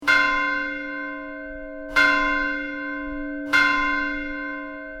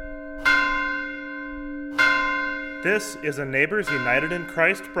This is a Neighbors United in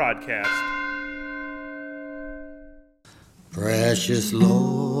Christ broadcast. Precious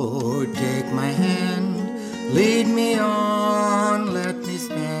Lord, take my hand, lead me on, let me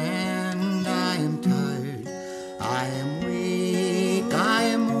stand. I am tired, I am weak, I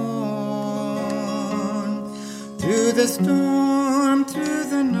am worn. Through the storm, through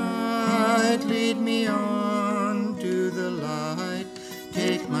the night, lead me on to the light.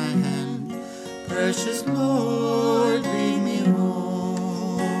 Take my hand, precious Lord, lead me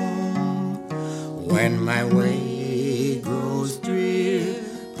home. When my way grows drear,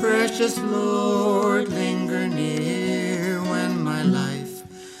 precious Lord, linger near. When my life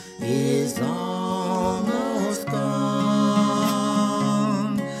is almost gone,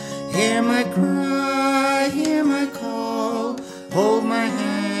 hear my cry, hear my call, hold my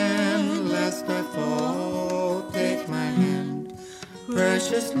hand lest I fall. Take my hand,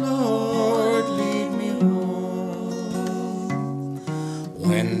 precious Lord, lead me home.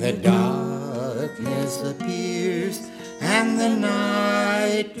 When the darkness appears and the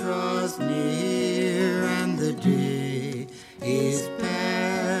night draws near and the day is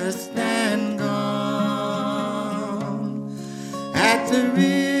past and gone, at the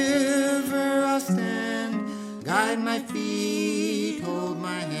river I'll stand, guide my feet, hold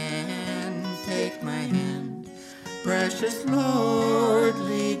my hand, take my hand, precious Lord,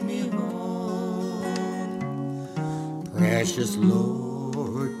 lead me home. Precious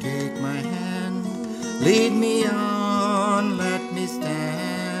Lord, take my hand, lead me on, let me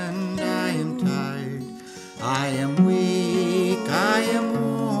stand. I am tired, I am weak, I am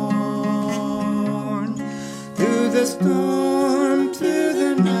worn. Through the storm, through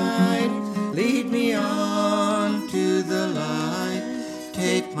the night, lead me on to the light.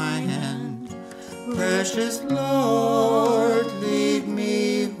 Take my hand, precious Lord, lead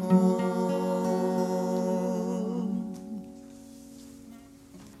me home.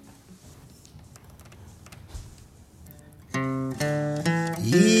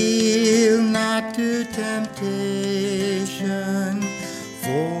 Yield not to temptation,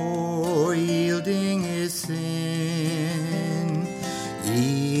 for yielding is sin.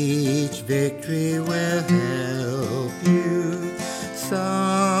 Each victory will help you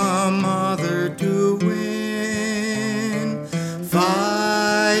some other to win.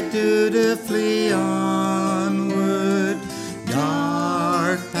 Fight dutifully onward,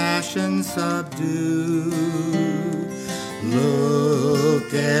 dark passions subdue.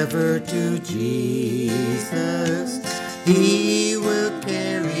 Look ever to Jesus, He will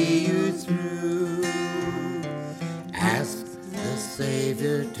carry you through. Ask the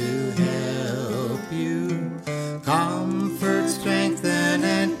Savior to help you, comfort, strengthen,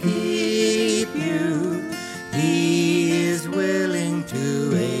 and keep you. He is willing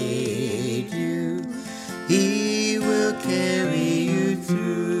to aid you. He will carry you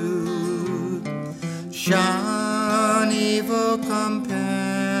through. Shun evil companions,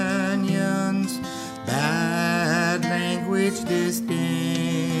 bad language disdain.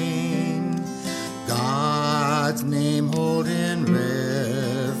 God's name hold in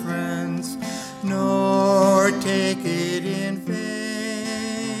reverence, nor take it in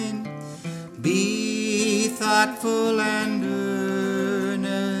vain. Be thoughtful and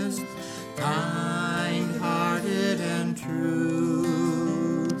earnest, kind-hearted and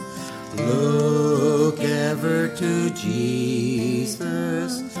true. Look ever to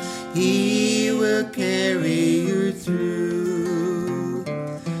Jesus, He will carry you through.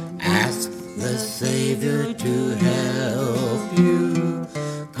 Ask the Savior to help you,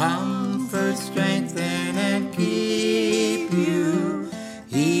 comfort, strengthen, and keep you.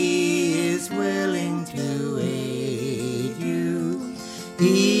 He is willing to aid you.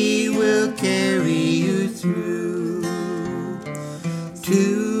 He will carry you through.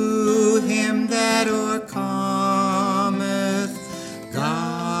 To Him that o'ercometh,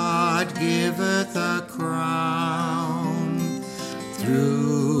 God giveth a crown.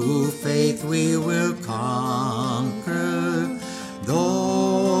 Through faith we will conquer,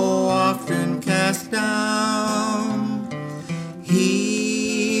 though often cast down.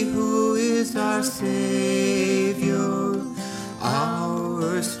 He who is our Savior,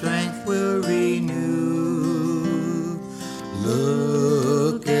 our strength will renew.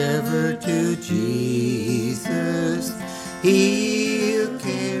 Look ever to Jesus, He'll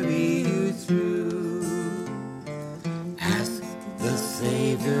carry you through. Ask the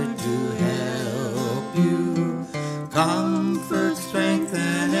Savior to help you, comfort,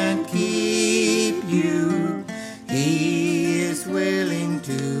 strengthen, and keep you. He is willing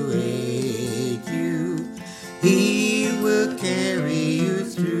to aid you. He will carry you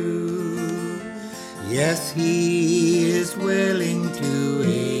through. Yes, He is willing to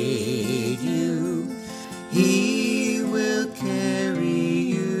aid you. He will carry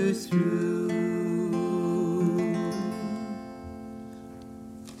you through.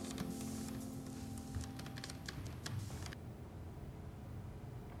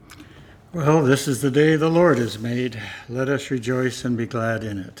 Well, this is the day the Lord has made. Let us rejoice and be glad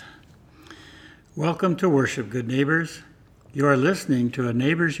in it. Welcome to worship, good neighbors. You are listening to a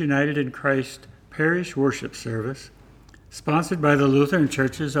Neighbors United in Christ Parish worship service, sponsored by the Lutheran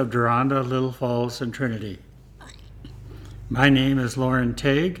Churches of Deronda, Little Falls, and Trinity. My name is Loren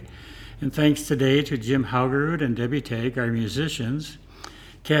Teig, and thanks today to Jim Haugerud and Debbie Teig, our musicians,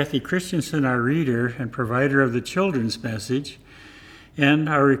 Kathy Christenson, our reader and provider of the children's message, and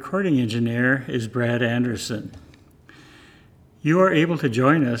our recording engineer is Brad Anderson. You are able to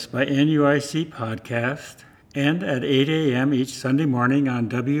join us by NUIC podcast and at 8 a.m. each Sunday morning on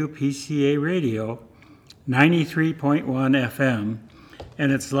WPCA Radio 93.1 FM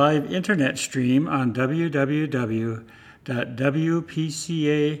and its live internet stream on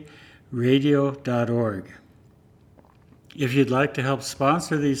www.wpcaradio.org. If you'd like to help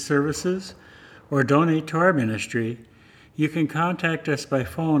sponsor these services or donate to our ministry, you can contact us by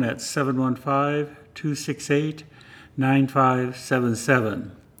phone at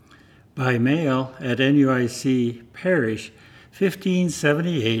 715-268-9577, by mail at NUIC Parish,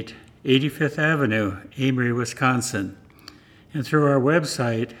 1578 85th Avenue, Amory, Wisconsin, and through our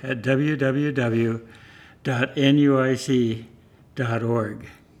website at www.nuic.org.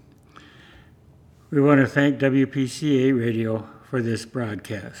 We want to thank WPCA Radio for this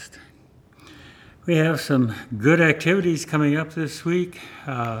broadcast. We have some good activities coming up this week.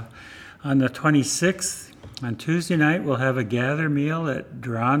 On the 26th, on Tuesday night, we'll have a gather meal at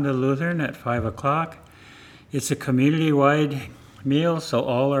Deronda Lutheran at 5 o'clock. It's a community-wide meal, so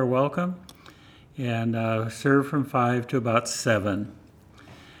all are welcome, and served from 5 to about 7.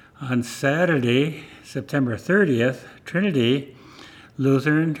 On Saturday, September 30th, Trinity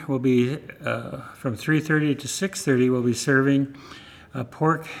Lutheran will be, from 3:30 to 6:30, we'll be serving a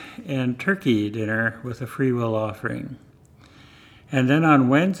pork and turkey dinner with a free will offering. And then on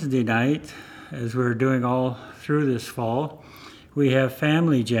Wednesday night, as we're doing all through this fall, we have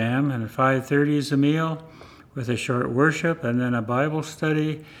Family Jam, and at 5:30 is a meal with a short worship, and then a Bible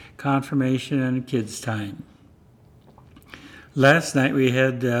study, confirmation, and kids' time. Last night we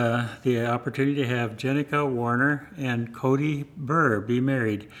had the opportunity to have Jenica Warner and Cody Burr be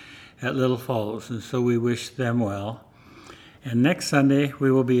married at Little Falls, and so we wish them well. And next Sunday,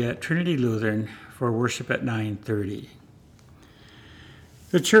 we will be at Trinity Lutheran for worship at 9:30.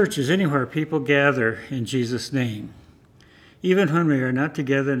 The church is anywhere people gather in Jesus' name. Even when we are not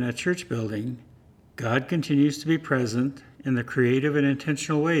together in a church building, God continues to be present in the creative and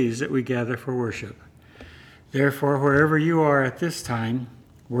intentional ways that we gather for worship. Therefore, wherever you are at this time,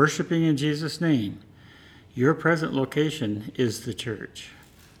 worshiping in Jesus' name, your present location is the church.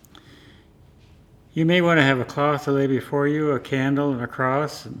 You may want to have a cloth to lay before you, a candle and a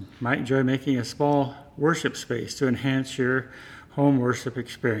cross, and might enjoy making a small worship space to enhance your home worship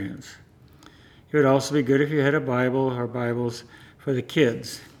experience. It would also be good if you had a Bible or Bibles for the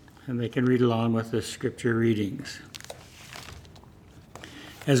kids, and they can read along with the scripture readings.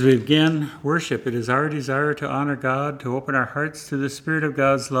 As we begin worship, it is our desire to honor God, to open our hearts to the Spirit of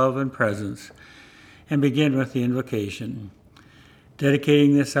God's love and presence, and begin with the invocation.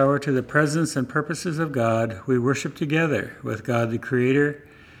 Dedicating this hour to the presence and purposes of God, we worship together with God the Creator,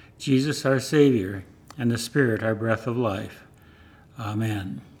 Jesus our Savior, and the Spirit our breath of life.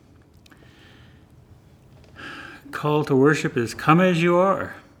 Amen. Call to worship is come as you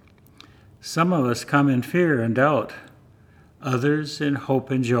are. Some of us come in fear and doubt, others in hope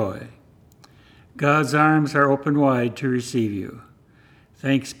and joy. God's arms are open wide to receive you.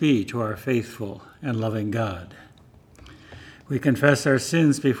 Thanks be to our faithful and loving God. We confess our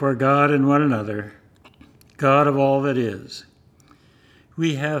sins before God and one another, God of all that is.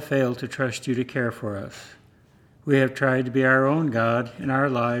 We have failed to trust you to care for us. We have tried to be our own God in our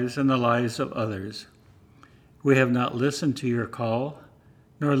lives and the lives of others. We have not listened to your call,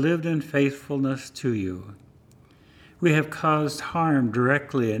 nor lived in faithfulness to you. We have caused harm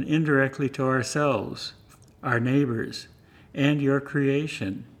directly and indirectly to ourselves, our neighbors, and your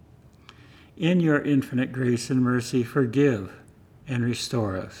creation. In your infinite grace and mercy, forgive and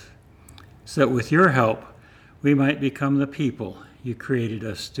restore us, so that with your help we might become the people you created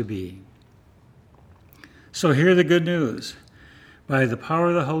us to be. So hear the good news. By the power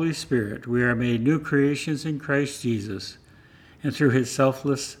of the Holy Spirit, we are made new creations in Christ Jesus, and through his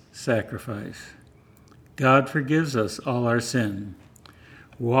selfless sacrifice. God forgives us all our sin.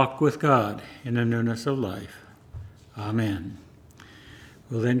 walk with God in the newness of life. Amen.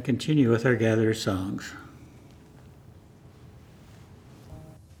 We'll then continue with our gathered songs.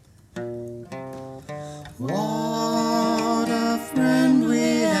 What a friend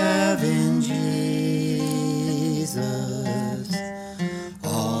we have in Jesus,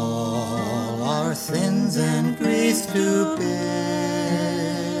 all our sins and griefs to bear.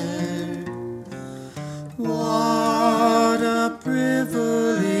 What a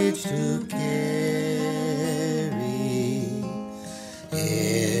privilege to carry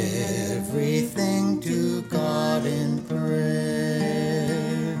everything to God in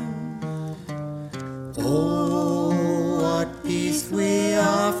prayer. Oh, what peace we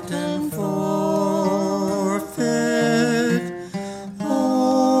often forfeit.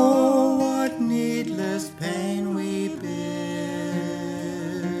 Oh, what needless pain we bear.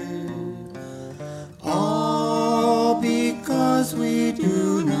 All because we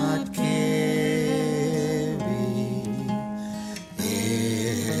do not carry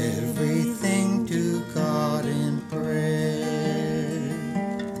everything to God in prayer.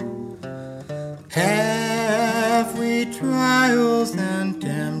 Have we trials and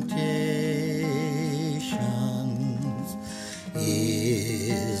temptations?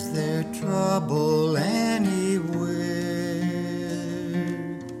 Is there trouble anywhere?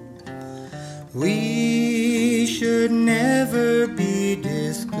 We should never be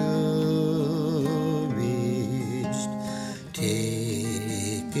discouraged.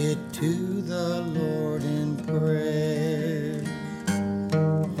 Take it to the Lord in prayer.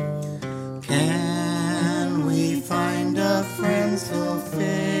 Can we find a friend so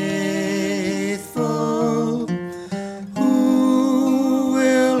faithful, who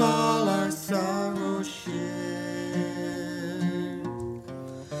will all our sorrows share?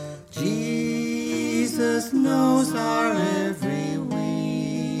 Jesus knows our every weakness.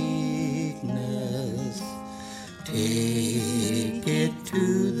 Take it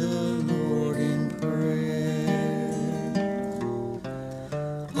to the Lord in prayer.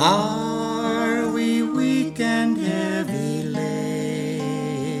 Are we weak and heavy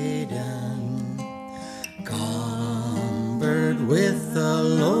laden, cumbered with a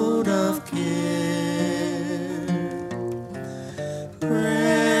load of care?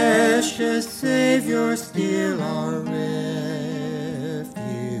 Precious Savior, still our refuge.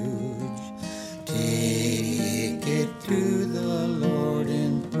 Take it to the Lord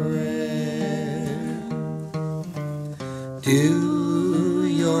in prayer. Do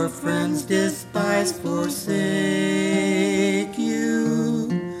your friends despise, forsake you?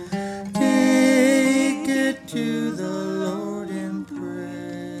 Take it to the Lord in prayer.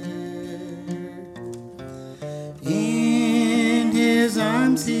 In His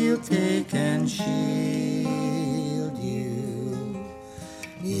arms He'll take and shield you.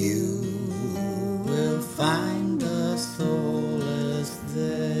 You will find a solace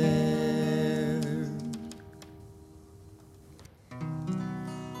there.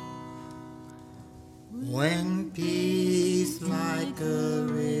 When peace like a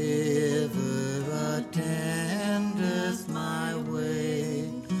river attendeth my way,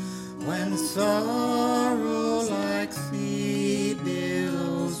 when sorrow like sea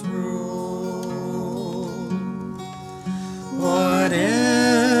billows roll,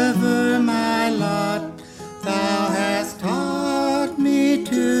 whatever my lot, thou hast taught me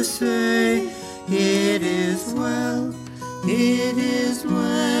to say, it is well, it is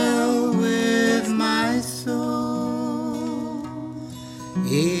well with my soul.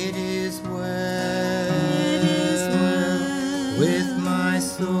 It is well with my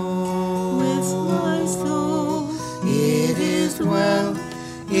soul. It is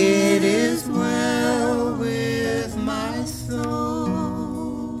well with my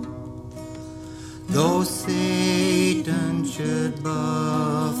soul. Though Satan should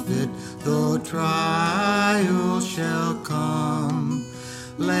buffet, though trial shall come,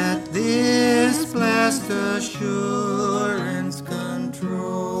 let this blessed assurance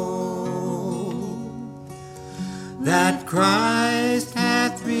control, that Christ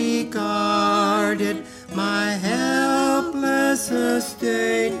hath regarded my helpless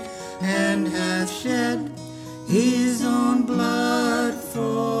estate, and hath shed His own blood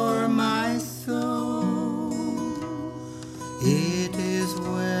for my soul. It is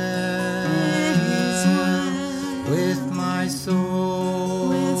well with my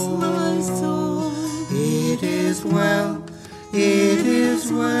soul. It is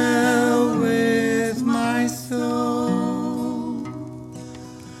well with my soul.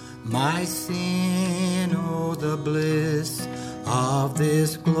 My sin, oh, the bliss of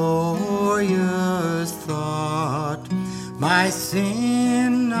this glorious thought, my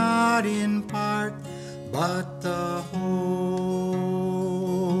sin not in part, but the whole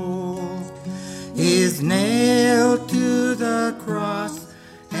is nailed to the cross,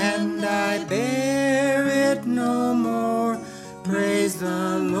 and I bear it no more. Praise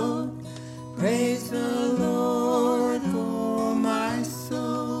the Lord, oh my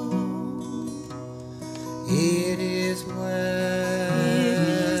soul. It is well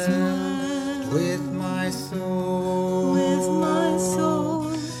with my soul.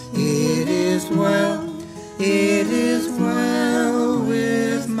 It is well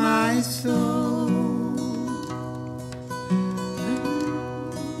with my soul.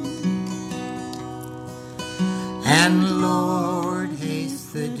 And Lord,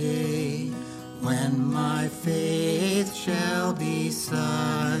 haste the day when my faith shall be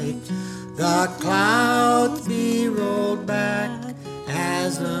sight, the clouds be rolled back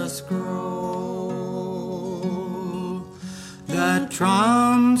as a scroll, the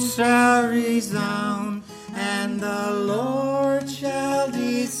trumps shall resound, and the Lord shall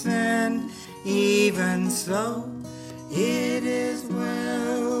descend. Even so, it is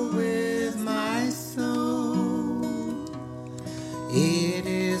well with my soul. It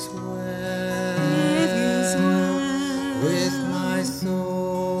is well with my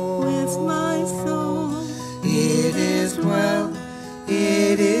soul. It is well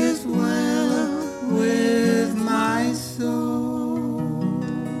with my soul.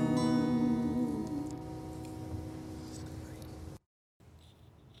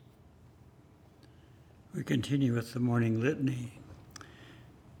 We continue with the morning litany.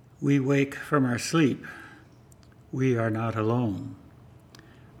 We wake from our sleep. We are not alone.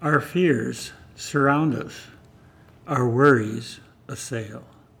 Our fears surround us. Our worries assail.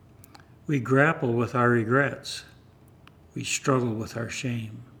 We grapple with our regrets. We struggle with our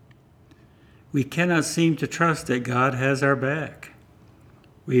shame. We cannot seem to trust that God has our back.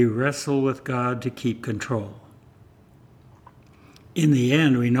 We wrestle with God to keep control. In the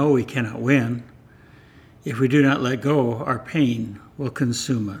end, we know we cannot win. If we do not let go, our pain will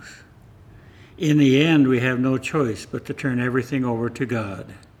consume us. In the end, we have no choice but to turn everything over to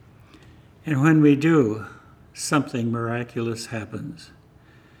God. And when we do, something miraculous happens.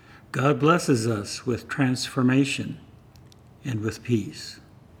 God blesses us with transformation and with peace.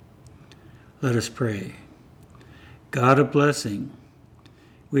 Let us pray. God of blessing,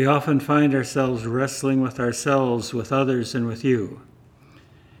 we often find ourselves wrestling with ourselves, with others, and with you.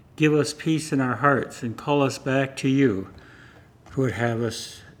 Give us peace in our hearts and call us back to you, who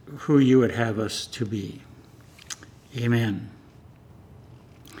you would have us to be. Amen.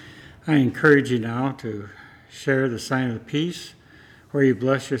 I encourage you now to share the sign of peace, where you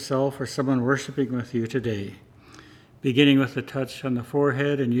bless yourself or someone worshiping with you today, beginning with a touch on the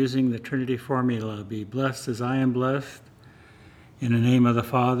forehead and using the Trinity formula. Be blessed as I am blessed, in the name of the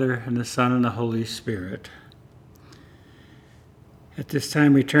Father, and the Son, and the Holy Spirit. At this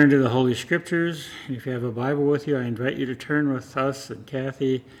time, we turn to the Holy Scriptures. If you have a Bible with you, I invite you to turn with us and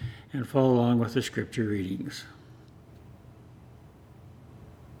Kathy and follow along with the Scripture readings.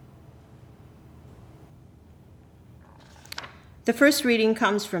 The first reading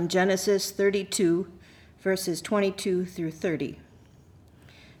comes from Genesis 32, verses 22 through 30.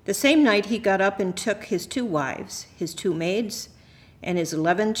 The same night he got up and took his 2 wives, his 2 maids, and his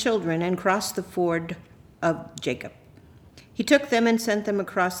 11 children, and crossed the ford of Jacob. He took them and sent them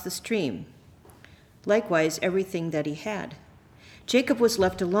across the stream, likewise everything that he had. Jacob was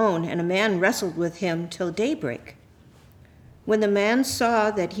left alone, and a man wrestled with him till daybreak. When the man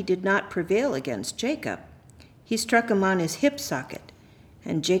saw that he did not prevail against Jacob, he struck him on his hip socket,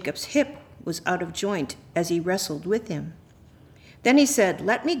 and Jacob's hip was out of joint as he wrestled with him. Then he said,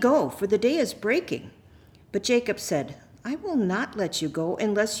 "Let me go, for the day is breaking." But Jacob said, "I will not let you go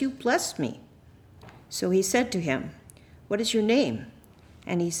unless you bless me." So he said to him, "What is your name?"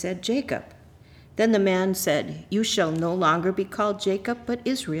 And he said, "Jacob." Then the man said, "You shall no longer be called Jacob, but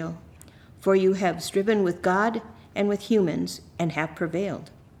Israel, for you have striven with God and with humans and have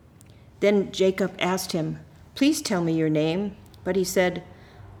prevailed." Then Jacob asked him, "Please tell me your name." But he said,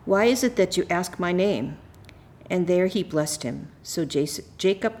 "Why is it that you ask my name?" And there he blessed him. So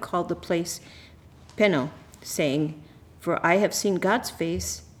Jacob called the place Peniel, saying, "For I have seen God's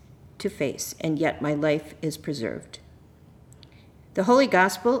face to face, and yet my life is preserved." The Holy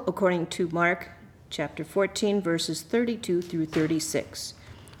Gospel according to Mark chapter 14, verses 32 through 36.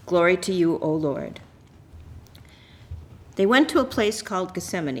 Glory to you, O Lord. They went to a place called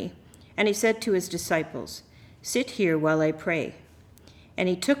Gethsemane, and he said to his disciples, "Sit here while I pray." And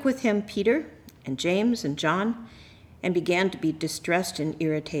he took with him Peter and James and John, and began to be distressed and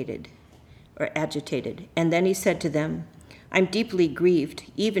agitated. And then he said to them, I'm deeply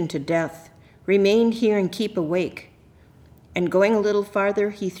grieved, even to death. Remain here and keep awake." And going a little farther,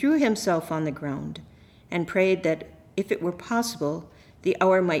 he threw himself on the ground and prayed that if it were possible, the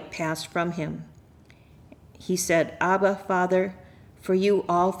hour might pass from him. He said, "Abba, Father, for you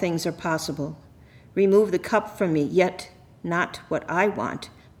all things are possible. Remove the cup from me, yet not what I want,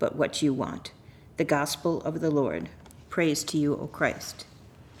 but what you want." The gospel of the Lord. Praise to you, O Christ.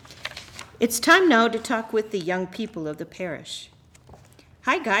 It's time now to talk with the young people of the parish.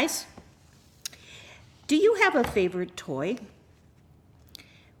 Hi, guys. Do you have a favorite toy?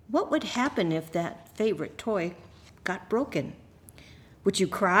 What would happen if that favorite toy got broken? Would you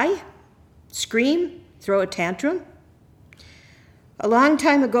cry, scream, throw a tantrum? A long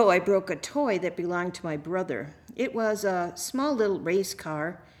time ago, I broke a toy that belonged to my brother. It was a small little race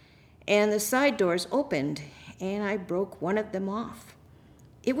car, and the side doors opened, and I broke one of them off.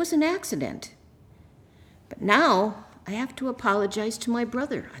 It was an accident. But now I have to apologize to my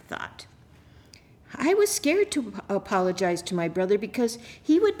brother, I thought. I was scared to apologize to my brother because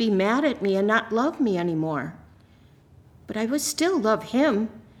he would be mad at me and not love me anymore. But I would still love him,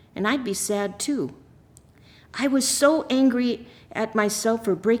 and I'd be sad too. I was so angry at myself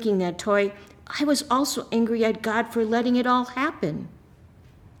for breaking that toy. I was also angry at God for letting it all happen.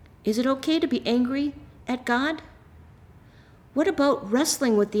 Is it okay to be angry at God? What about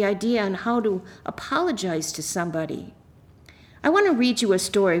wrestling with the idea on how to apologize to somebody? I want to read you a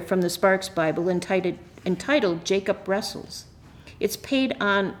story from the Sparks Bible entitled Jacob Wrestles. It's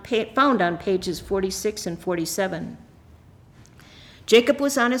found on pages 46 and 47. Jacob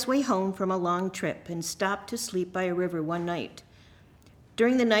was on his way home from a long trip and stopped to sleep by a river one night.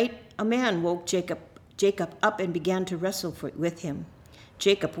 During the night, a man woke Jacob up and began to wrestle with him.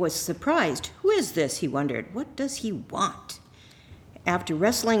 Jacob was surprised. "Who is this?" he wondered. "What does he want?" After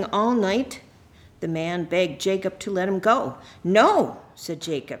wrestling all night, the man begged Jacob to let him go. "No," said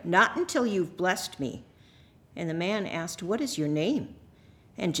Jacob, "not until you've blessed me." And the man asked, "What is your name?"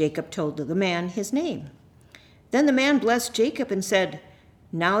 And Jacob told the man his name. Then the man blessed Jacob and said,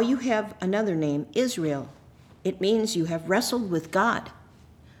 "Now you have another name, Israel. It means you have wrestled with God."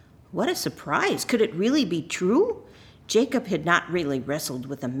 What a surprise! Could it really be true? Jacob had not really wrestled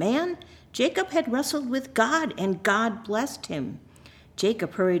with a man. Jacob had wrestled with God, and God blessed him.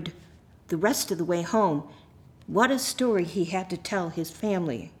 Jacob hurried the rest of the way home. What a story he had to tell his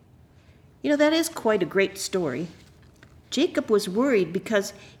family. That is quite a great story. Jacob was worried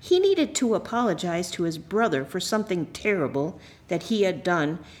because he needed to apologize to his brother for something terrible that he had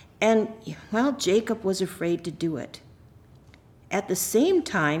done, and, Jacob was afraid to do it. At the same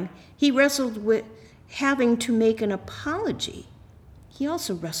time, he wrestled with having to make an apology. He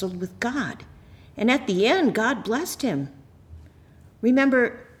also wrestled with God, and at the end, God blessed him.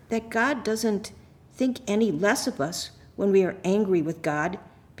 Remember that God doesn't think any less of us when we are angry with God,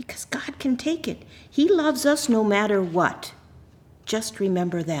 because God can take it. He loves us no matter what. Just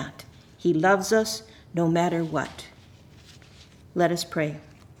remember that. He loves us no matter what. Let us pray.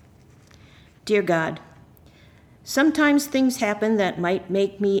 Dear God, sometimes things happen that might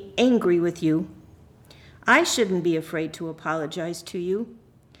make me angry with you. I shouldn't be afraid to apologize to you.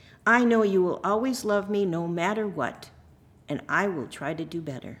 I know you will always love me no matter what, and I will try to do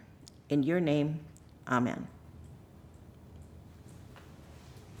better. In your name, amen.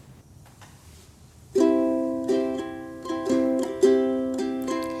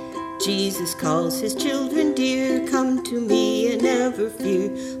 Jesus calls his children dear, come to me and never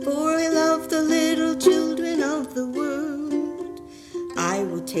fear, for I love the little children of the world. I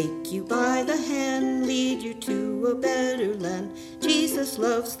will take you by the hand, lead you to a better land. Jesus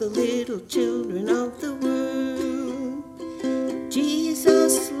loves the little children of the world.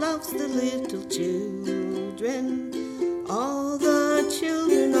 Jesus loves the little children, all the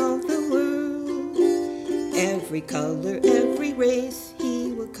children of the world. Every color, every race,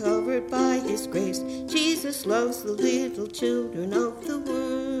 he will cover by his grace. Jesus loves the little children of the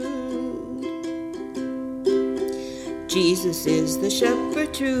world. Jesus is the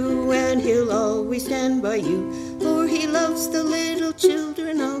shepherd true, and he'll always stand by you, for he loves the little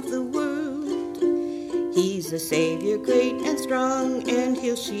children of the world. He's a savior great and strong, and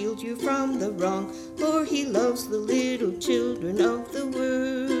he'll shield you from the wrong, for he loves the little children of the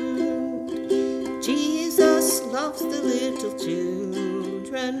world. Jesus loves the little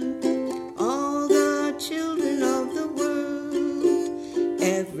children, all the children of the world.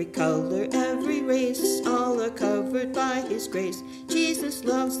 Every color, every race, all are covered by his grace. Jesus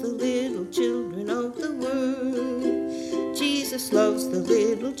loves the little children of the world. Jesus loves the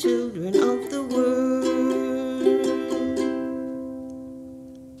little children of the world.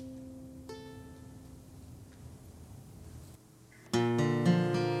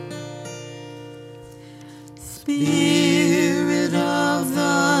 Spirit of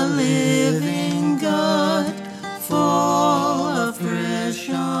the living God, fall afresh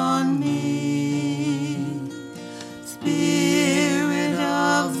on me. Spirit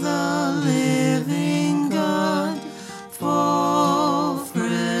of the living God, fall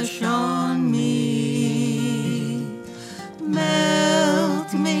fresh on me.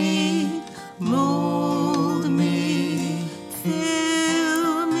 Melt me, mold me,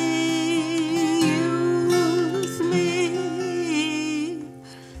 fill me, use me.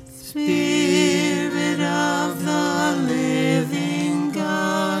 Spirit of the living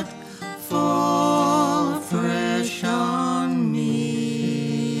God, fall fresh on me.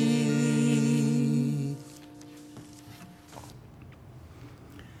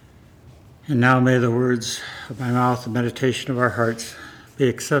 And now may the words of my mouth and meditation of our hearts be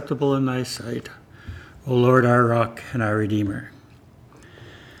acceptable in thy sight, O Lord, our rock and our redeemer.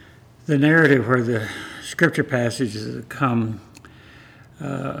 The narrative where the scripture passages come,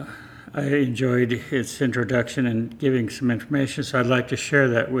 I enjoyed its introduction and giving some information, so I'd like to share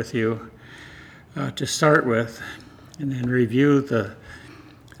that with you to start with, and then review the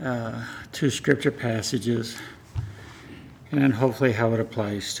two scripture passages, and then hopefully how it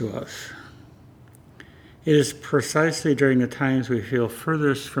applies to us. It is precisely during the times we feel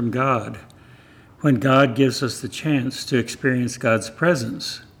furthest from God when God gives us the chance to experience God's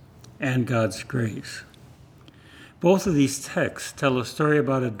presence and God's grace. Both of these texts tell a story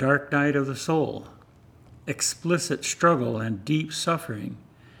about a dark night of the soul, explicit struggle and deep suffering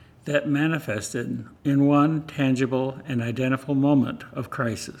that manifested in one tangible and identifiable moment of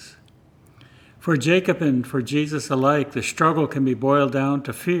crisis. For Jacob and for Jesus alike, the struggle can be boiled down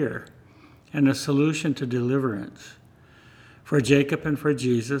to fear and a solution to deliverance. For Jacob and for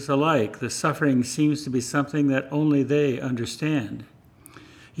Jesus alike, the suffering seems to be something that only they understand.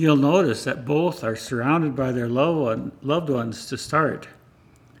 You'll notice that both are surrounded by their loved ones to start,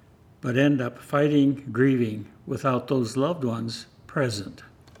 but end up fighting, grieving without those loved ones present.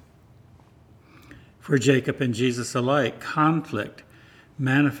 For Jacob and Jesus alike, conflict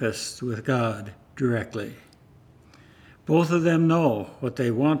manifests with God directly. Both of them know what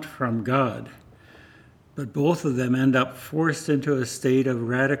they want from God, but both of them end up forced into a state of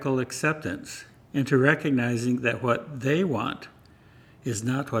radical acceptance, into recognizing that what they want is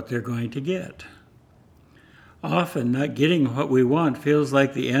not what they're going to get. Often, not getting what we want feels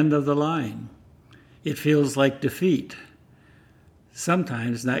like the end of the line. It feels like defeat.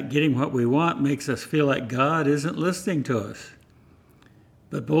 Sometimes not getting what we want makes us feel like God isn't listening to us.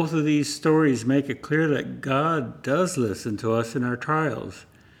 But both of these stories make it clear that God does listen to us in our trials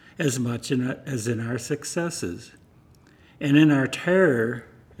as much as in our successes, and in our terror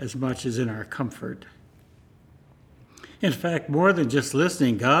as much as in our comfort. In fact, more than just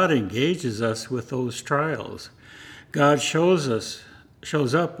listening, God engages us with those trials. God shows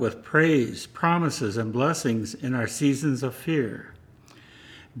up with praise, promises, and blessings in our seasons of fear.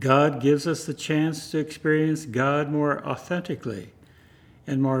 God gives us the chance to experience God more authentically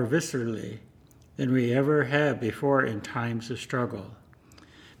and more viscerally than we ever have before in times of struggle.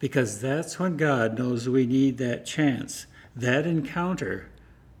 Because that's when God knows we need that chance, that encounter,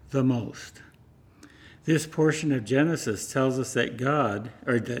 the most. This portion of Genesis tells us that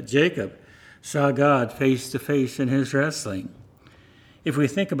that Jacob saw God face to face in his wrestling. If we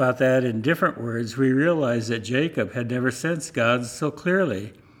think about that in different words, we realize that Jacob had never sensed God so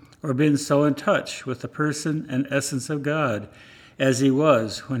clearly or been so in touch with the person and essence of God as he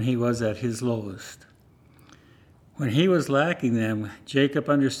was when he was at his lowest. When he was lacking them, Jacob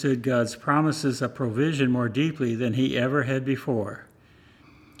understood God's promises of provision more deeply than he ever had before.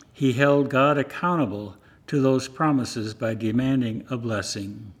 He held God accountable to those promises by demanding a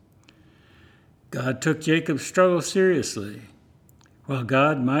blessing. God took Jacob's struggle seriously. While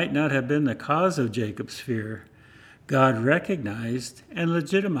God might not have been the cause of Jacob's fear, God recognized and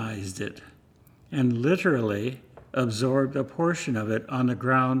legitimized it, and literally absorbed a portion of it on the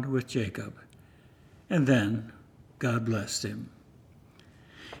ground with Jacob. And then God blessed him.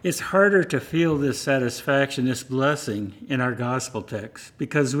 It's harder to feel this satisfaction, this blessing in our gospel text,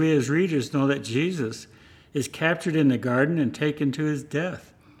 because we as readers know that Jesus is captured in the garden and taken to his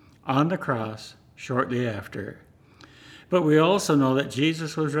death on the cross shortly after. But we also know that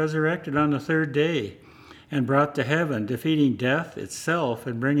Jesus was resurrected on the third day and brought to heaven, defeating death itself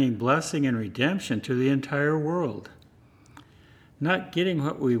and bringing blessing and redemption to the entire world. Not getting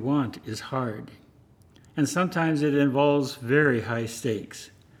what we want is hard, and sometimes it involves very high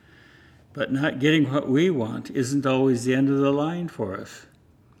stakes. But not getting what we want isn't always the end of the line for us.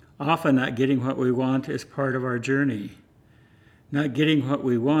 Often not getting what we want is part of our journey. Not getting what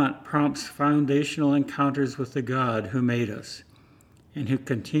we want prompts foundational encounters with the God who made us and who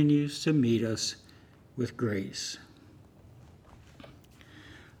continues to meet us with grace.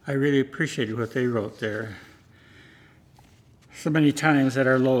 I really appreciated what they wrote there. So many times at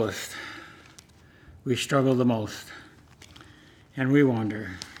our lowest, we struggle the most, and we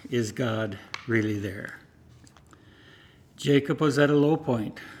wonder, is God really there? Jacob was at a low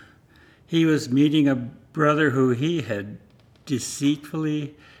point. He was meeting a brother who he had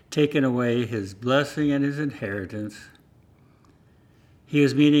deceitfully taken away his blessing and his inheritance. He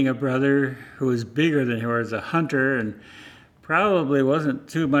was meeting a brother who was bigger than he was, a hunter, and probably wasn't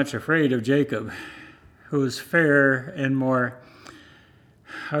too much afraid of Jacob, who was fairer and more,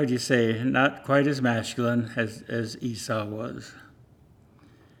 how would you say, not quite as masculine as Esau was.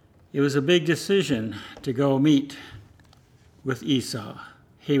 It was a big decision to go meet with Esau.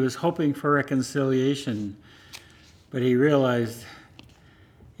 He was hoping for reconciliation, but he realized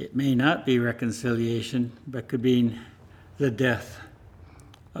it may not be reconciliation, but could be the death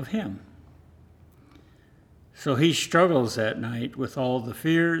of him. So he struggles that night with all the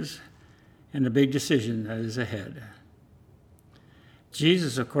fears and the big decision that is ahead.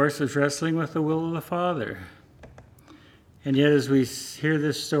 Jesus, of course, was wrestling with the will of the Father. And yet, as we hear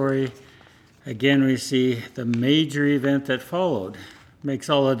this story, again we see the major event that followed makes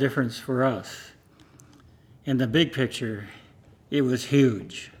all the difference for us. In the big picture, it was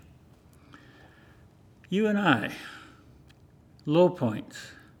huge. You and I, low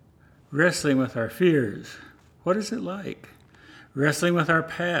points, wrestling with our fears. What is it like? Wrestling with our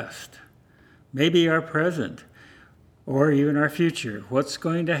past, maybe our present, or even our future. What's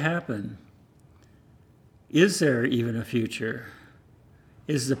going to happen? Is there even a future?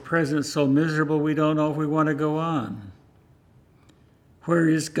 Is the present so miserable we don't know if we want to go on? Where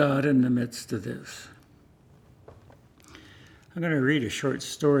is God in the midst of this? I'm going to read a short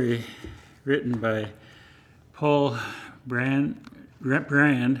story written by Paul Brand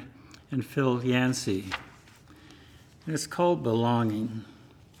and Phil Yancey. And it's called Belonging.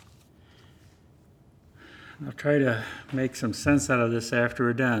 I'll try to make some sense out of this after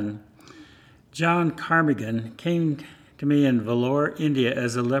we're done. John Carmigan came to me in Vellore, India,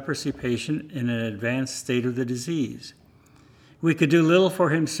 as a leprosy patient in an advanced state of the disease. We could do little for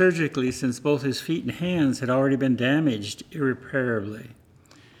him surgically since both his feet and hands had already been damaged irreparably.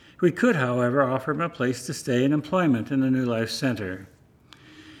 We could, however, offer him a place to stay and employment in the New Life Center.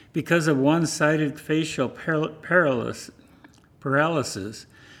 Because of one-sided facial paralysis,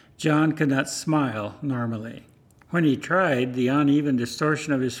 John could not smile normally. When he tried, the uneven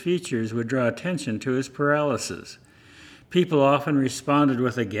distortion of his features would draw attention to his paralysis. People often responded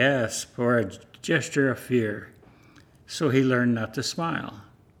with a gasp or a gesture of fear, so he learned not to smile.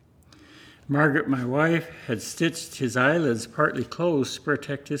 Margaret, my wife, had stitched his eyelids partly closed to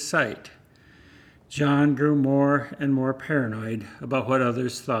protect his sight. John grew more and more paranoid about what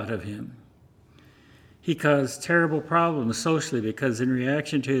others thought of him. He caused terrible problems socially because in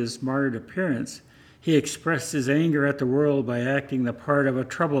reaction to his marred appearance, he expressed his anger at the world by acting the part of a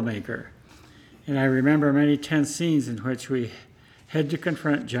troublemaker. And I remember many tense scenes in which we had to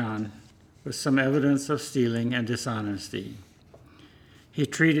confront John with some evidence of stealing and dishonesty. He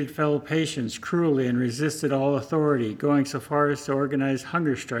treated fellow patients cruelly and resisted all authority, going so far as to organize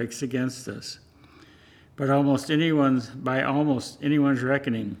hunger strikes against us. But by almost anyone's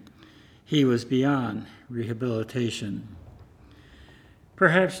reckoning, he was beyond rehabilitation.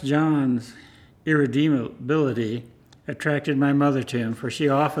 Perhaps John's irredeemability attracted my mother to him, for she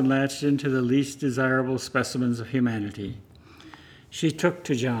often latched into the least desirable specimens of humanity. She took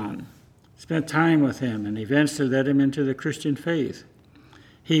to John, spent time with him, and eventually led him into the Christian faith.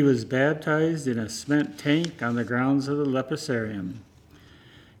 He was baptized in a cement tank on the grounds of the leprosarium.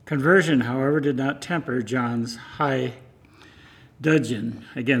 Conversion, however, did not temper John's high dudgeon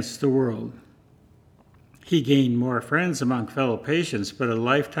against the world. He gained more friends among fellow patients, but a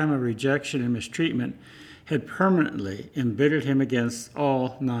lifetime of rejection and mistreatment had permanently embittered him against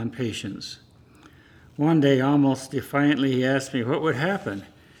all non-patients. One day, almost defiantly, he asked me what would happen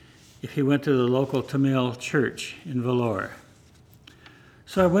if he went to the local Tamil church in Vellore.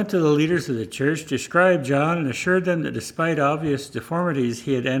 So I went to the leaders of the church, described John, and assured them that despite obvious deformities,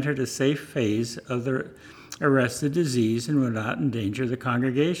 he had entered a safe phase of the arrested disease and would not endanger the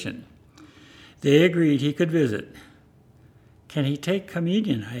congregation. They agreed he could visit. Can he take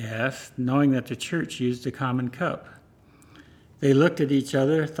communion? I asked, knowing that the church used a common cup. They looked at each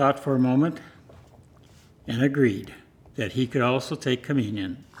other, thought for a moment, and agreed that he could also take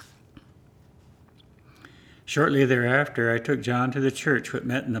communion. Shortly thereafter, I took John to the church, which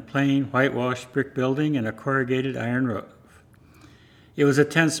met in a plain, whitewashed brick building and a corrugated iron roof. It was a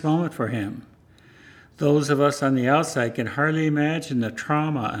tense moment for him. Those of us on the outside can hardly imagine the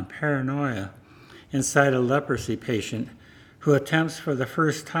trauma and paranoia inside a leprosy patient who attempts for the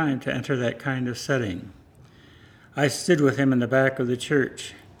first time to enter that kind of setting. I stood with him in the back of the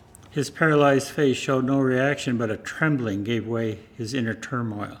church. His paralyzed face showed no reaction, but a trembling gave way his inner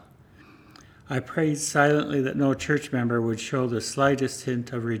turmoil. I prayed silently that no church member would show the slightest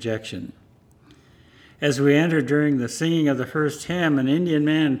hint of rejection. As we entered during the singing of the first hymn, an Indian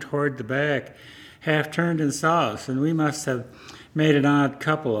man toward the back half turned and saw us, and we must have made an odd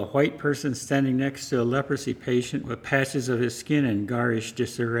couple, a white person standing next to a leprosy patient with patches of his skin in garish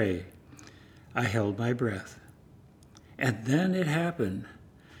disarray. I held my breath. And then it happened.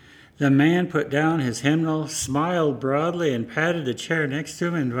 The man put down his hymnal, smiled broadly, and patted the chair next to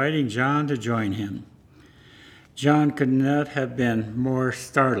him, inviting John to join him. John could not have been more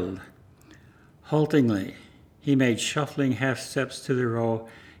startled. Haltingly, he made shuffling half steps to the row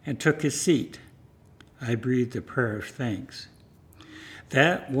and took his seat. I breathed a prayer of thanks.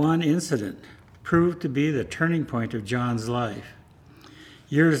 That one incident proved to be the turning point of John's life.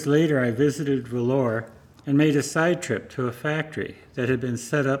 Years later, I visited Vellore and made a side trip to a factory that had been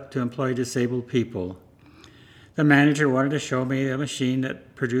set up to employ disabled people. The manager wanted to show me a machine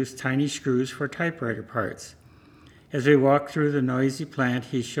that produced tiny screws for typewriter parts. As we walked through the noisy plant,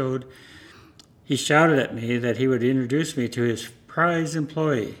 he shouted at me that he would introduce me to his prize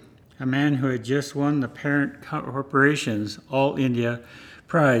employee, a man who had just won the parent corporation's All India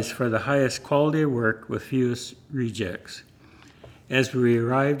prize for the highest quality of work with fewest rejects. As we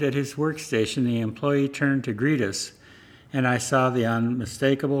arrived at his workstation, the employee turned to greet us, and I saw the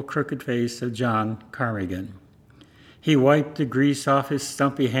unmistakable crooked face of John Carmigan. He wiped the grease off his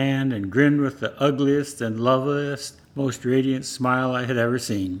stumpy hand and grinned with the ugliest and loveliest, most radiant smile I had ever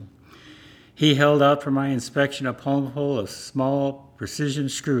seen. He held out for my inspection a palmful of small precision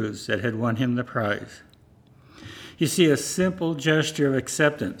screws that had won him the prize. You see, a simple gesture of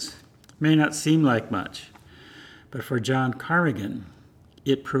acceptance may not seem like much, but for John Carmigan,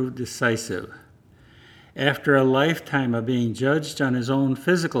 it proved decisive. After a lifetime of being judged on his own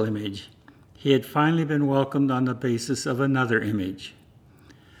physical image, he had finally been welcomed on the basis of another image.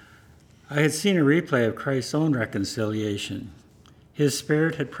 I had seen a replay of Christ's own reconciliation. His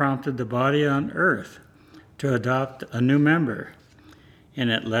Spirit had prompted the body on earth to adopt a new member,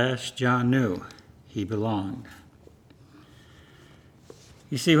 and at last John knew he belonged.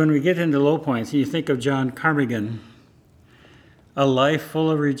 You see, when we get into low points, and you think of John Carmigan, a life full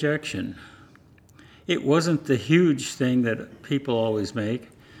of rejection. It wasn't the huge thing that people always make,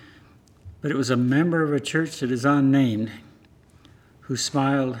 but it was a member of a church that is unnamed who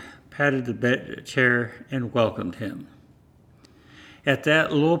smiled, patted the chair, and welcomed him. At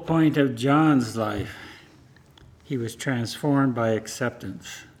that low point of John's life, he was transformed by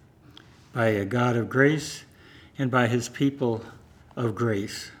acceptance, by a God of grace, and by his people of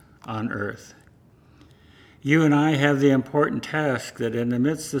grace on earth. You and I have the important task that in the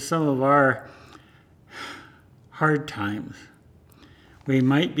midst of some of our hard times, we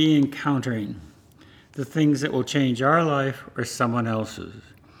might be encountering the things that will change our life or someone else's.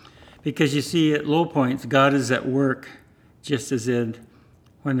 Because you see, at low points, God is at work just as in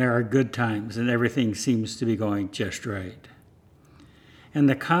when there are good times and everything seems to be going just right. And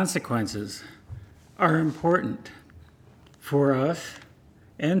the consequences are important for us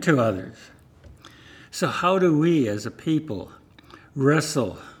and to others. So how do we as a people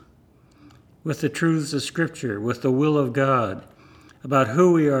wrestle with the truths of Scripture, with the will of God, about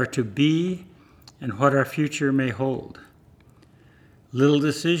who we are to be and what our future may hold? Little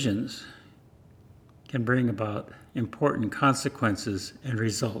decisions can bring about important consequences and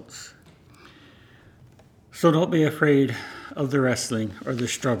results. So don't be afraid of the wrestling or the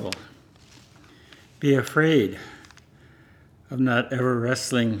struggle. Be afraid of not ever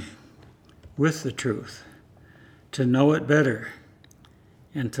wrestling with the truth, to know it better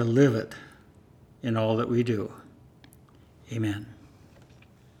and to live it in all that we do. Amen.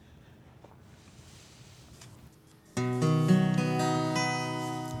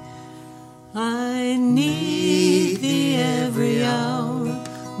 I need thee every hour,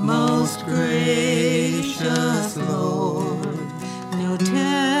 most gracious Lord. No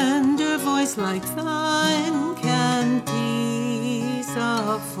tender voice like thine can peace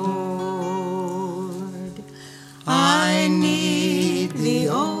afford. I need thee,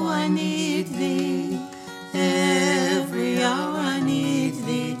 oh, I need thee. Every hour I need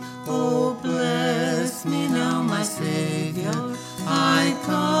thee. Oh, bless me now, my Savior. I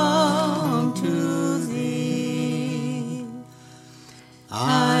come to thee.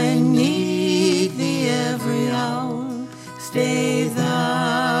 I need thee every hour. Stay thou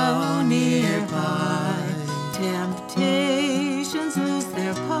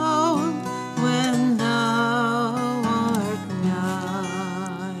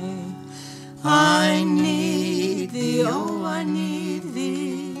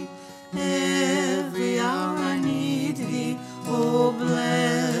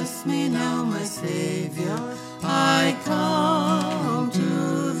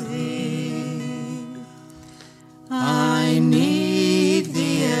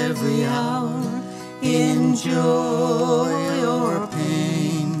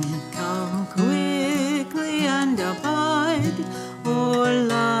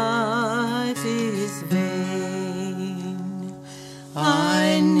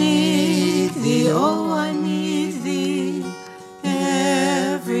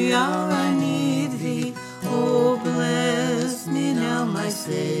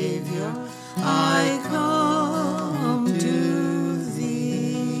Savior, I come to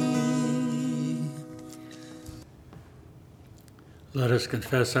thee. Let us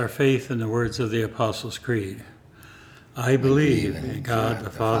confess our faith in the words of the Apostles' Creed. I believe in God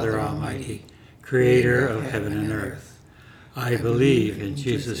the Father Almighty, creator of heaven and earth. I believe in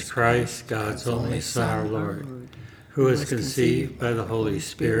Jesus Christ, God's only Son, our Lord, who was conceived by the Holy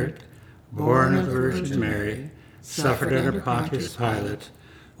Spirit, born of the Virgin Mary, suffered under Pontius Pilate,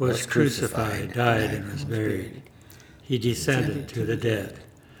 was crucified, died, and was buried. He descended to the dead.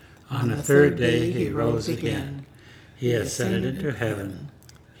 On the third day he rose again. He ascended into heaven.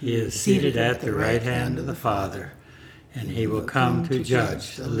 He is seated at the right hand of the Father, and he will come to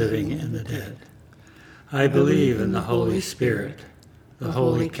judge the living and the dead. I believe in the Holy Spirit, the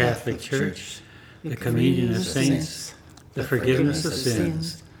Holy Catholic Church, the communion of saints, the forgiveness of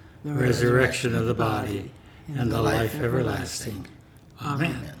sins, the resurrection of the body, and the life everlasting.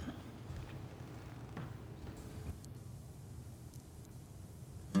 Amen.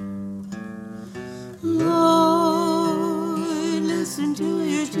 Lord, listen to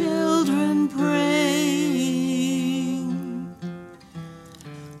your children praying.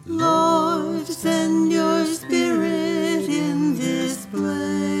 Lord, send your Spirit in this place.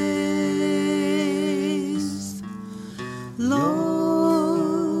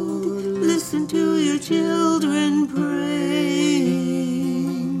 Lord, listen to your children praying.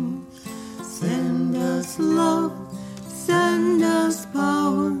 Send us love, send us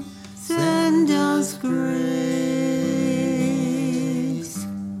power, send us grace.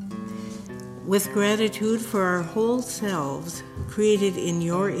 With gratitude for our whole selves, created in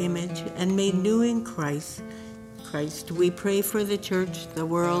your image and made new in Christ, we pray for the church, the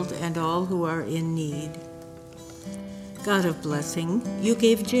world, and all who are in need. God of blessing, you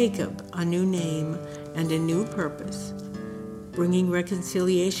gave Jacob a new name and a new purpose, bringing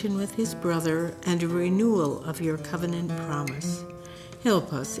reconciliation with his brother and a renewal of your covenant promise.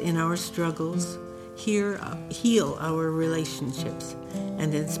 Help us in our struggles, heal our relationships,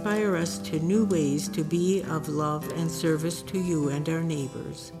 and inspire us to new ways to be of love and service to you and our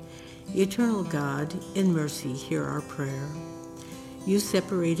neighbors. Eternal God, in mercy, hear our prayer. You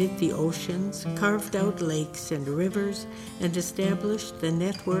separated the oceans, carved out lakes and rivers, and established the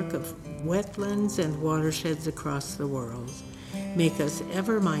network of wetlands and watersheds across the world. Make us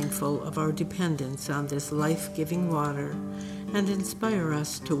ever mindful of our dependence on this life-giving water, and inspire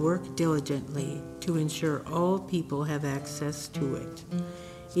us to work diligently to ensure all people have access to it.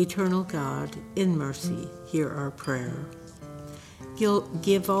 Eternal God, in mercy, hear our prayer.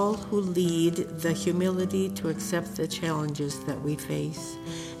 Give all who lead the humility to accept the challenges that we face,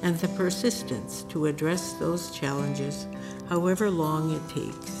 and the persistence to address those challenges, however long it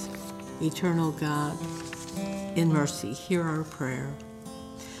takes. Eternal God, in mercy, hear our prayer.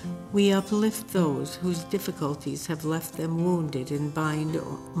 We uplift those whose difficulties have left them wounded in mind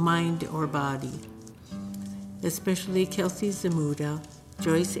or body, especially Kelsey Zamuda,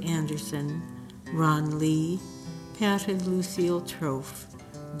 Joyce Anderson, Ron Lee, Pat and Lucille Trofe,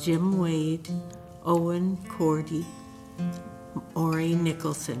 Jim Wade, Owen Cordy, Ori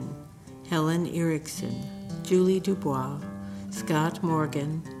Nicholson, Helen Erickson, Julie Dubois, Scott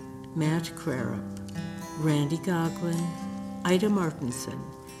Morgan, Matt Crarup, Randy Goglin, Ida Martinson,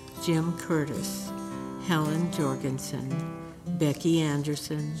 Jim Curtis, Helen Jorgensen, Becky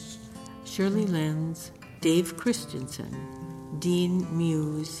Anderson, Shirley Lenz, Dave Christensen, Dean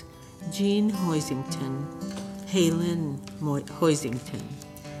Muse, Jean Hoisington, Halen Hoisington,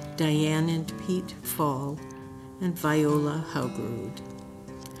 Diane and Pete Fall, and Viola Haugerud.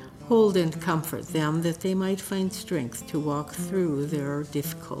 Hold and comfort them that they might find strength to walk through their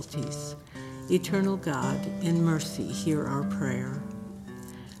difficulties. Eternal God, in mercy, hear our prayer.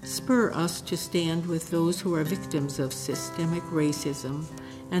 Spur us to stand with those who are victims of systemic racism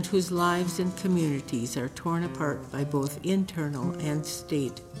and whose lives and communities are torn apart by both internal and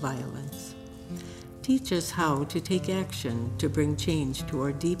state violence. Teach us how to take action to bring change to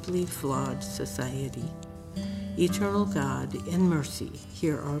our deeply flawed society. Eternal God, in mercy,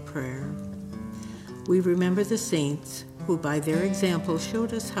 hear our prayer. We remember the saints who by their example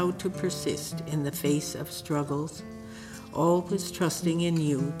showed us how to persist in the face of struggles, always trusting in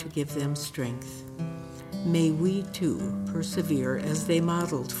you to give them strength. May we too persevere as they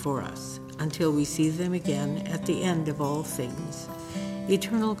modeled for us until we see them again at the end of all things.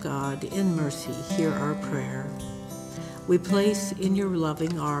 Eternal God, in mercy, hear our prayer. We place in your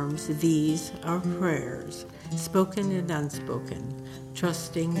loving arms these, our prayers, spoken and unspoken,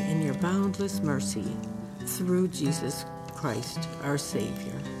 trusting in your boundless mercy, through Jesus Christ, our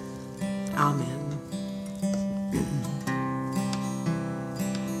Savior. Amen.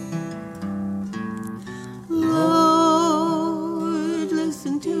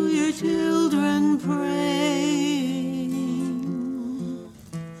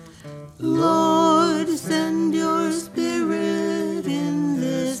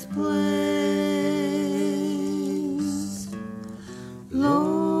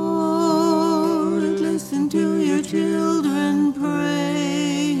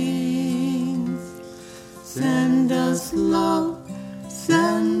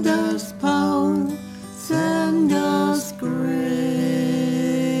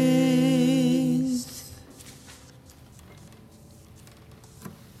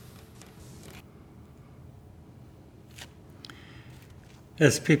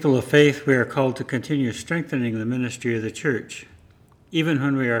 As people of faith, we are called to continue strengthening the ministry of the church, even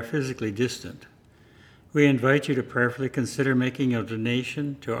when we are physically distant. We invite you to prayerfully consider making a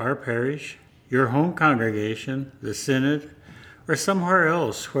donation to our parish, your home congregation, the synod, or somewhere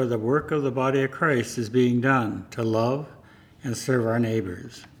else where the work of the body of Christ is being done to love and serve our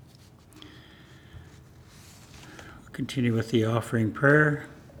neighbors. We'll continue with the offering prayer.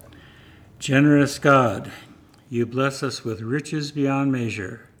 Generous God, you bless us with riches beyond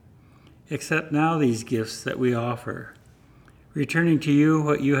measure. Accept now these gifts that we offer, returning to you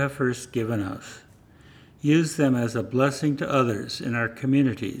what you have first given us. Use them as a blessing to others in our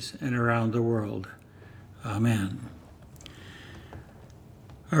communities and around the world. Amen.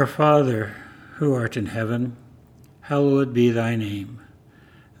 Our Father, who art in heaven, hallowed be thy name.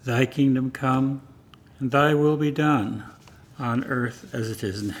 Thy kingdom come, and thy will be done, on earth as it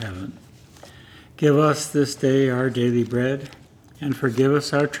is in heaven. Give us this day our daily bread, and forgive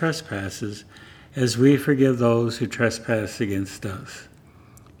us our trespasses, as we forgive those who trespass against us.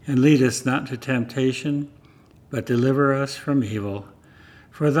 And lead us not into temptation, but deliver us from evil.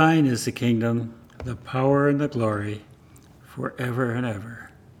 For thine is the kingdom, the power, and the glory, forever and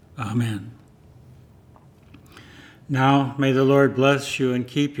ever. Amen. Now may the Lord bless you and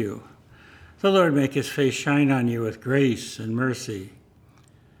keep you. The Lord make his face shine on you with grace and mercy.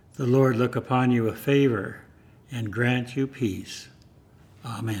 The Lord look upon you with favor and grant you peace.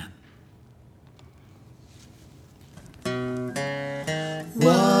 Amen.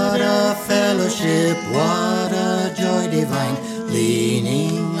 What a fellowship, what a joy divine,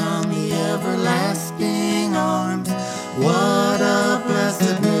 leaning on the everlasting arms. What a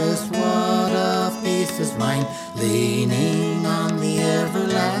blessedness, what a peace is mine, leaning on the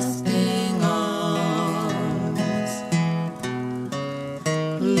everlasting arms.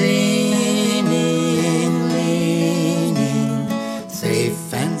 Leaning,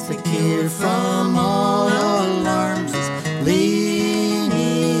 safe and secure from all alarms. Leaning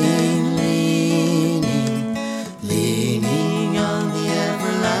on the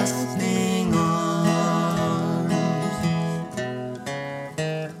everlasting arms.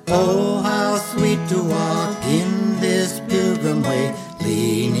 Oh, how sweet to walk in this pilgrim way,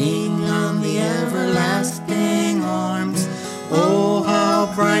 leaning on the everlasting arms. Oh, how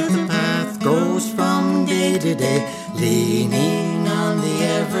bright the path goes from day to day, leaning on the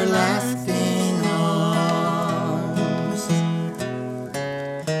everlasting arms.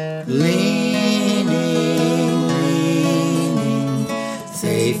 Leaning,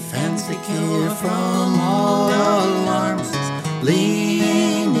 safe and secure from all alarms. Leaning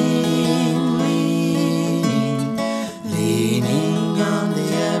on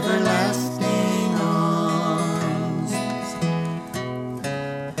the everlasting arms.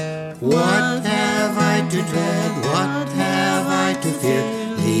 What have I to dread? What have I to fear?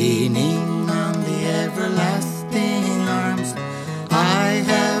 Leaning on the everlasting arms. I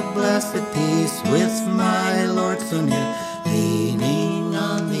have blessed peace with my Lord so near, leaning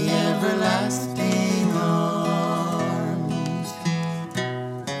on the everlasting arms.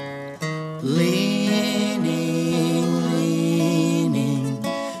 Leaning,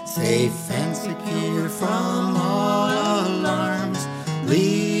 safe and secure from all alarms.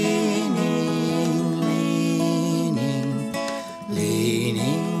 Leaning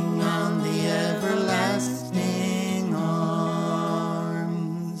on the everlasting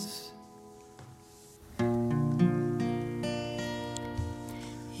arms.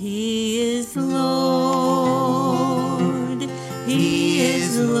 He is Lord, He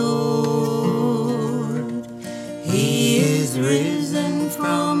is Lord, He is risen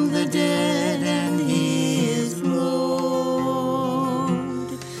from the dead, and He is Lord.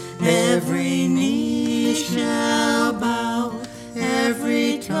 Every knee shall bow,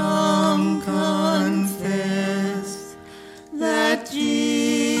 every tongue confess that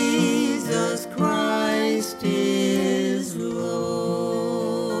Jesus Christ is Lord.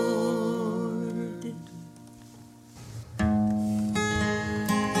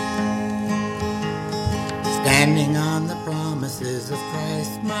 Standing on the promises of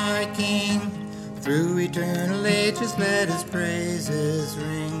Christ my King, through eternal ages let his praises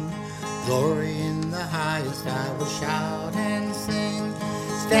ring. Glory in the highest I will shout and sing,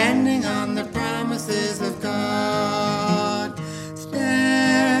 standing on the promises of God.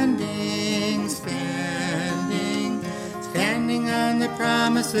 Standing on the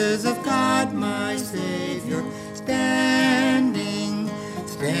promises of God my Savior. Standing,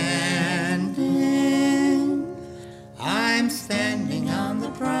 I'm standing on the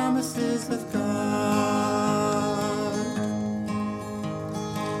promises of God.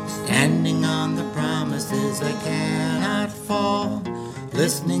 Standing on the promises I cannot fall,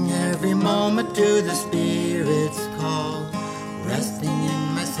 listening every moment to the Spirit's call, resting in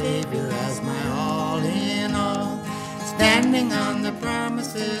my Savior as my all in all, standing on the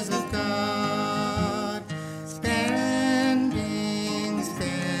promises of God, standing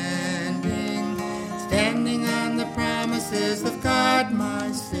on the promises of God,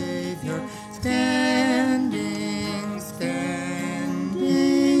 my Savior, standing.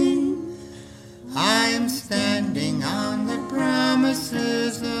 I am standing on the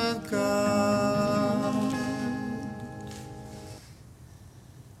promises of God.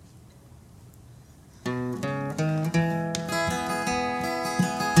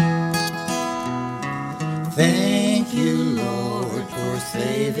 Thank you, Lord, for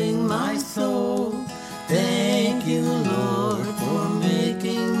saving my soul. Thank you, Lord, for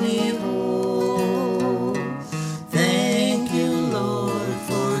making me whole. Thank you, Lord,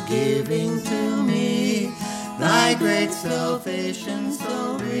 for giving to me thy great salvation,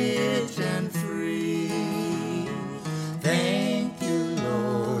 so rich and free. Thank you,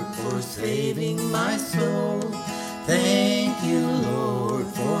 Lord, for saving my soul. Thank you, Lord,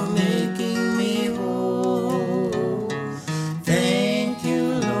 for making me whole. Thank you,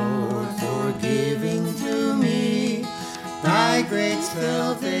 Lord, for giving to me thy great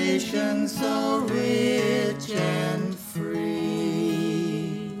salvation, so rich and free.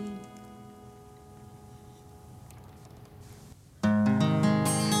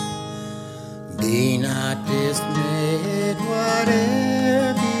 Be not dismayed,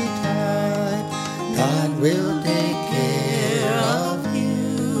 whate'er betide, God will take care of you.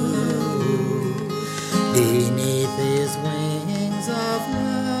 Beneath his wings of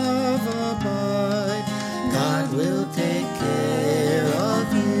love abide, God will take care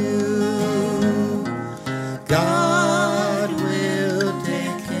of you. God will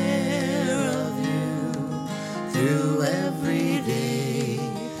take care of you through every day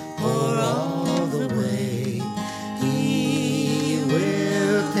or all the way. He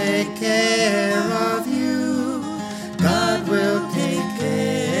will take care of you. God will take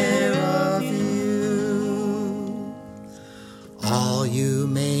care of you. All you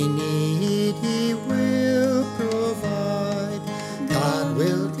may need, he will provide. God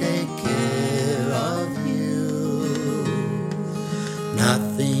will take care of you.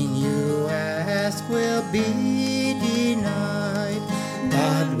 Nothing you ask will be denied.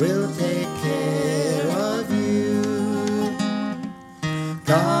 God will take care of you.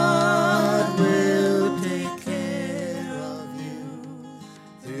 God will take care of you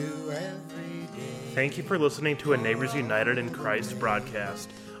through every day. Thank you for listening to a Neighbors United in Christ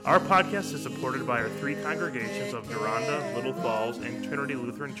broadcast. Our podcast is supported by our three congregations of Deronda, Little Falls, and Trinity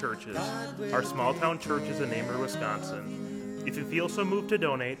Lutheran Churches. Our small town church is in Amer, Wisconsin. If you feel so moved to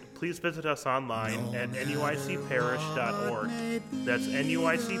donate, please visit us online at nuicparish.org. That's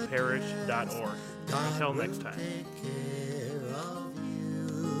nuicparish.org. Until next time.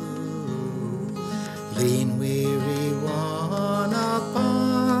 Lean, weary,